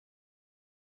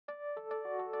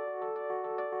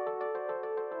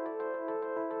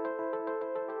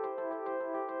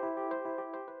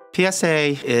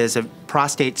PSA is a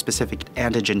prostate-specific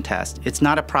antigen test. It's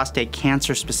not a prostate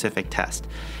cancer-specific test.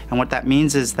 And what that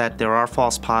means is that there are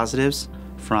false positives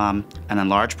from an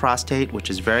enlarged prostate, which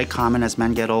is very common as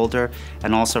men get older,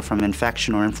 and also from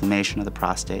infection or inflammation of the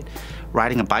prostate.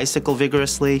 Riding a bicycle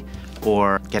vigorously,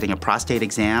 or getting a prostate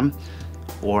exam,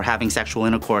 or having sexual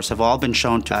intercourse have all been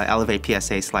shown to elevate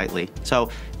PSA slightly. So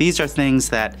these are things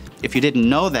that, if you didn't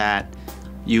know that,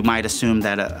 you might assume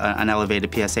that an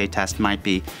elevated PSA test might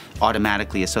be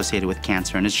automatically associated with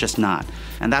cancer, and it's just not.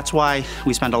 And that's why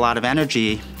we spend a lot of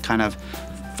energy kind of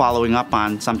following up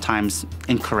on sometimes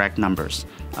incorrect numbers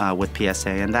with PSA,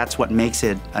 and that's what makes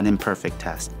it an imperfect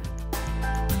test.